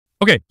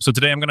Okay, so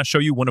today I'm going to show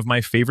you one of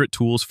my favorite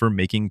tools for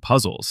making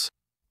puzzles.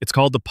 It's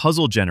called the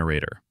Puzzle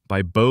Generator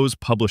by Bose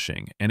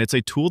Publishing, and it's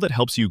a tool that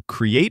helps you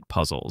create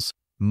puzzles,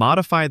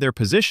 modify their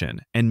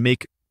position, and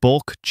make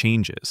bulk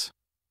changes.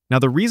 Now,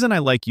 the reason I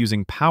like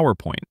using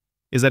PowerPoint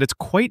is that it's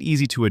quite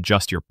easy to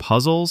adjust your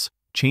puzzles,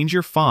 change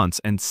your fonts,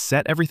 and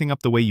set everything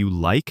up the way you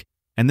like,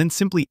 and then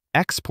simply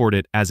export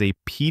it as a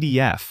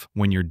PDF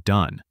when you're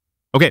done.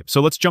 Okay, so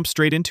let's jump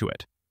straight into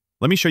it.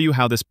 Let me show you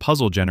how this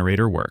puzzle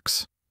generator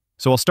works.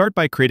 So I'll start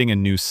by creating a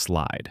new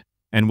slide,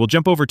 and we'll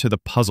jump over to the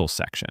puzzle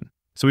section.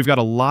 So we've got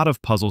a lot of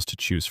puzzles to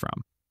choose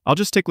from. I'll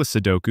just stick with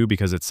Sudoku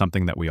because it's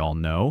something that we all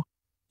know.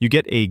 You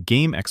get a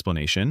game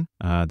explanation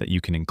that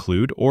you can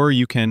include, or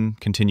you can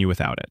continue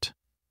without it.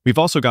 We've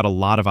also got a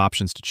lot of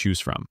options to choose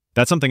from.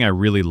 That's something I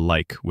really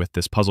like with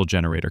this puzzle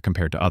generator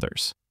compared to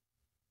others.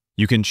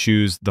 You can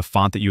choose the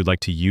font that you would like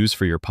to use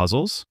for your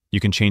puzzles.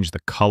 You can change the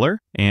color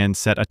and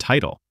set a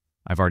title.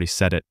 I've already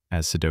set it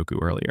as Sudoku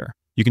earlier.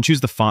 You can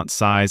choose the font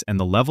size and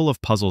the level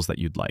of puzzles that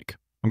you'd like.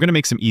 I'm going to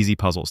make some easy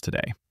puzzles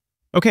today.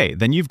 Okay,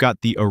 then you've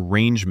got the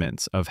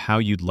arrangements of how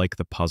you'd like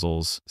the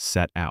puzzles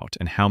set out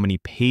and how many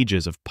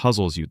pages of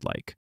puzzles you'd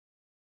like,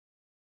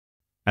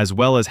 as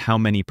well as how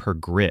many per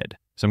grid.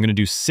 So I'm going to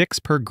do 6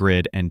 per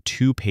grid and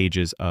 2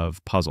 pages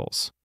of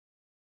puzzles.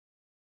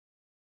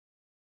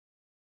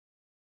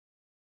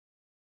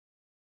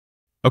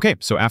 Okay,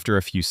 so after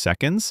a few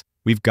seconds,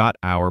 we've got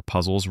our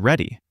puzzles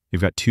ready. We've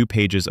got 2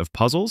 pages of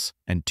puzzles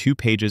and 2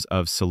 pages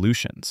of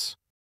solutions.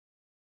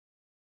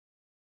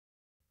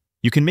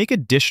 You can make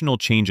additional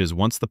changes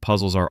once the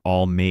puzzles are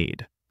all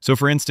made. So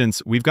for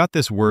instance, we've got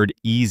this word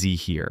easy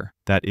here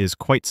that is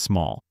quite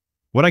small.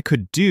 What I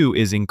could do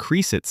is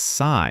increase its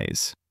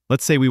size.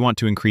 Let's say we want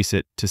to increase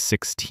it to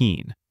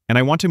 16, and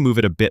I want to move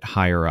it a bit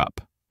higher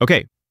up.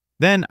 Okay,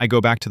 then I go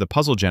back to the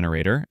puzzle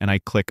generator and I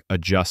click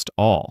Adjust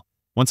All.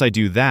 Once I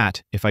do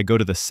that, if I go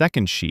to the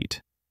second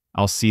sheet,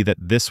 I'll see that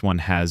this one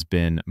has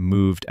been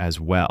moved as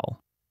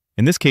well.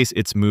 In this case,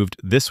 it's moved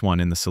this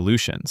one in the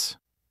solutions.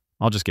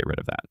 I'll just get rid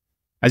of that.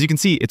 As you can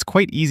see, it's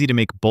quite easy to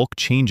make bulk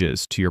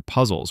changes to your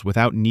puzzles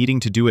without needing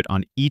to do it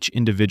on each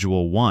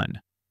individual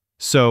one.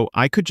 So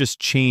I could just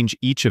change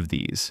each of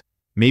these,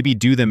 maybe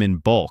do them in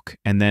bulk,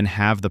 and then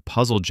have the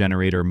puzzle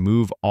generator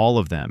move all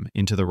of them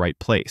into the right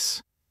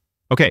place.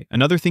 Okay,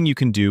 another thing you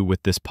can do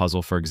with this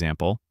puzzle, for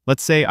example,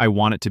 let's say I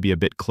want it to be a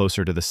bit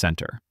closer to the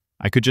center.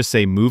 I could just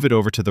say move it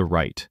over to the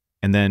right,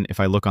 and then if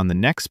I look on the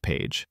next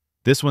page,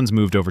 this one's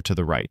moved over to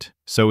the right.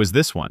 So is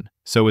this one.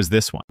 So is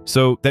this one.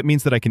 So that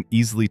means that I can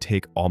easily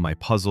take all my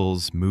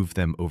puzzles, move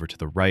them over to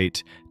the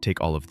right,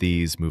 take all of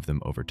these, move them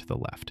over to the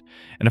left.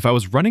 And if I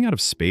was running out of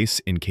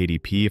space in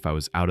KDP, if I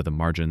was out of the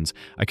margins,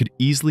 I could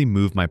easily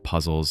move my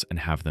puzzles and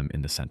have them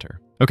in the center.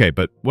 Okay,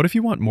 but what if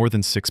you want more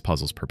than 6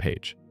 puzzles per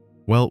page?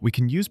 Well, we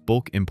can use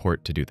bulk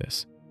import to do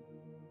this.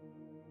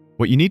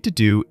 What you need to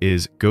do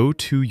is go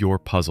to your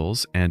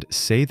puzzles and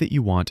say that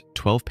you want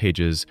 12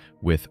 pages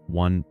with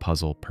 1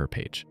 puzzle per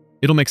page.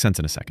 It'll make sense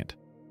in a second.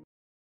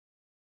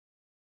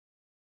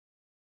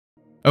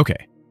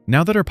 Okay,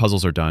 now that our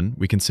puzzles are done,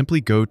 we can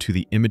simply go to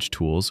the image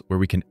tools where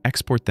we can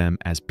export them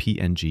as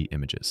PNG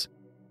images.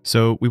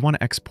 So we want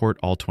to export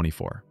all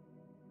 24.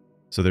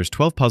 So there's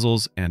 12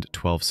 puzzles and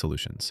 12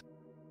 solutions.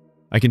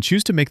 I can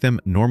choose to make them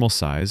normal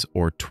size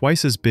or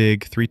twice as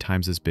big, 3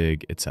 times as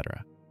big,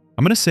 etc.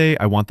 I'm going to say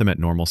I want them at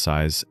normal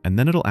size, and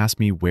then it'll ask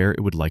me where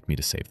it would like me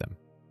to save them.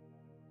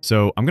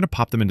 So I'm going to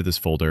pop them into this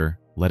folder,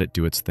 let it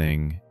do its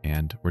thing,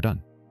 and we're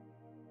done.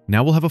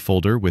 Now we'll have a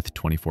folder with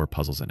 24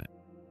 puzzles in it.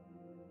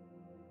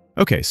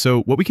 Okay,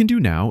 so what we can do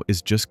now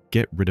is just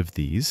get rid of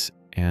these,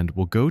 and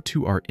we'll go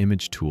to our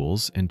image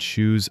tools and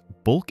choose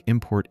bulk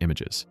import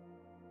images.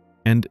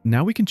 And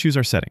now we can choose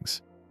our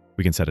settings.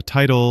 We can set a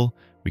title,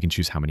 we can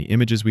choose how many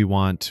images we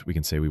want, we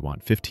can say we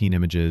want 15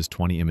 images,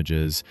 20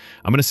 images.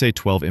 I'm going to say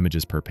 12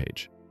 images per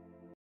page.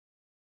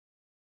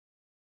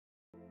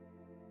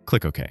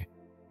 Click OK.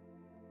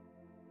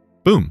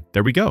 Boom,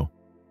 there we go.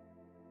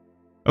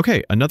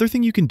 Okay, another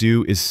thing you can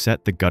do is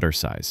set the gutter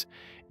size.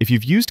 If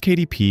you've used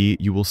KDP,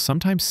 you will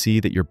sometimes see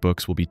that your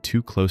books will be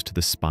too close to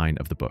the spine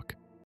of the book.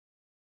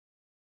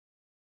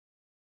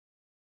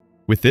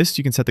 With this,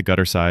 you can set the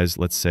gutter size,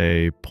 let's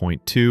say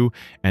 0.2,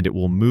 and it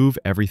will move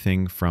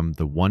everything from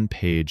the one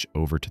page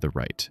over to the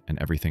right, and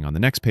everything on the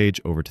next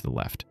page over to the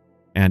left.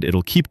 And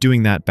it'll keep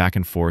doing that back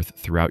and forth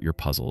throughout your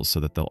puzzles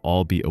so that they'll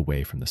all be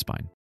away from the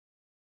spine.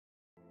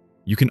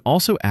 You can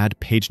also add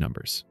page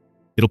numbers.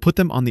 It'll put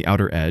them on the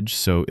outer edge,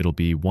 so it'll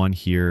be 1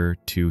 here,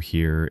 2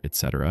 here,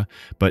 etc.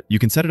 But you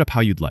can set it up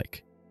how you'd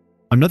like.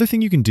 Another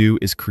thing you can do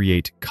is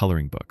create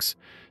coloring books.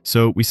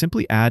 So we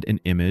simply add an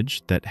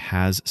image that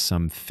has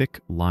some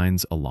thick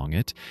lines along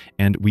it,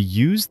 and we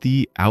use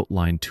the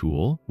outline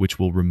tool, which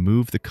will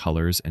remove the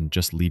colors and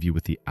just leave you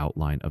with the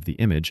outline of the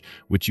image,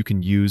 which you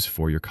can use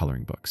for your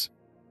coloring books.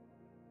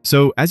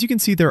 So as you can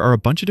see, there are a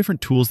bunch of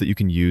different tools that you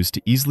can use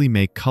to easily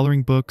make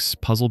coloring books,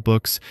 puzzle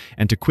books,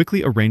 and to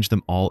quickly arrange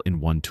them all in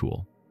one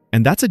tool.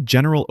 And that's a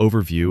general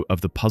overview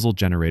of the Puzzle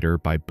Generator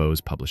by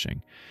Bose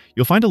Publishing.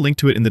 You'll find a link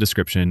to it in the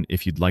description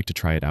if you'd like to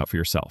try it out for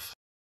yourself.